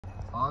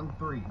On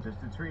three. Just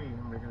a tree.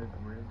 I'm making it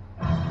weird.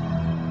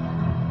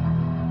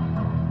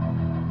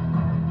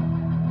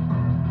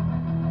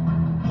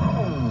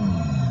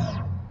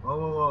 Whoa,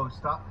 whoa, whoa!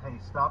 Stop! Hey,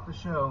 stop the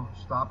show!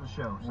 Stop the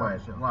show! Stop What?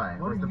 the show! Why?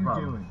 What What's are the you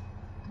problem? doing?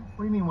 What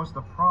do you mean? What's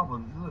the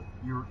problem? Look,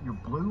 you're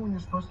blue when you're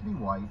supposed to be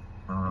white,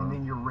 and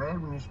then you're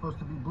red when you're supposed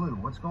to be blue.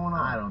 What's going on?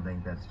 I don't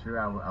think that's true.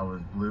 I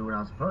was blue when I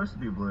was supposed to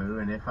be blue,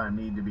 and if I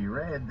need to be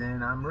red,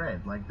 then I'm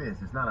red, like this.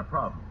 It's not a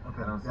problem.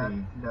 Okay, I don't that,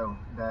 see. no,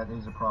 that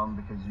is a problem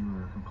because you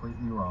were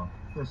completely wrong.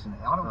 Listen,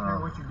 I don't care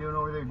what you're doing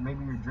over there.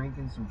 Maybe you're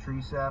drinking some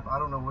tree sap. I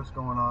don't know what's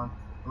going on.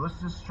 But let's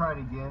just try it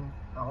again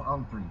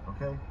on three,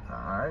 okay?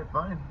 All right,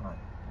 fine. All right,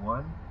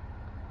 1,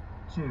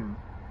 2.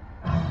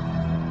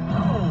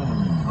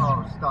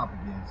 Oh, stop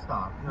again.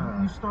 Stop.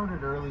 You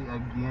started early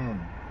again.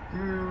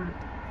 Dude,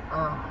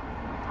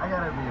 I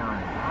gotta be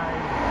honest.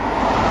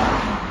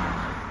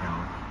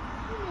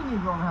 What do you mean you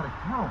don't know how to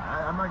count?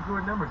 I'm not good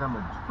at numbers. I'm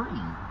a tree.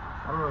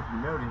 I don't know if you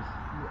noticed.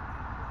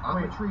 I'm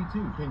Wait, a tree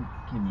too.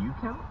 Can you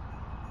count?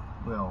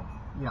 Well,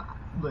 yeah.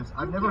 Listen,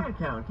 I've You never can't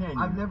count, can you?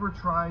 I've never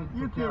tried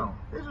You to can't. count.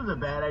 This was a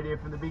bad idea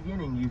from the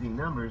beginning, using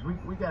numbers.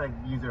 We gotta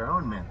use our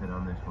own method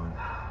on this one.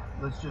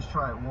 Let's just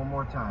try it one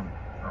more time,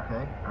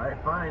 okay? All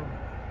right, fine.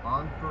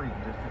 On three.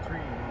 Just a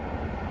tree.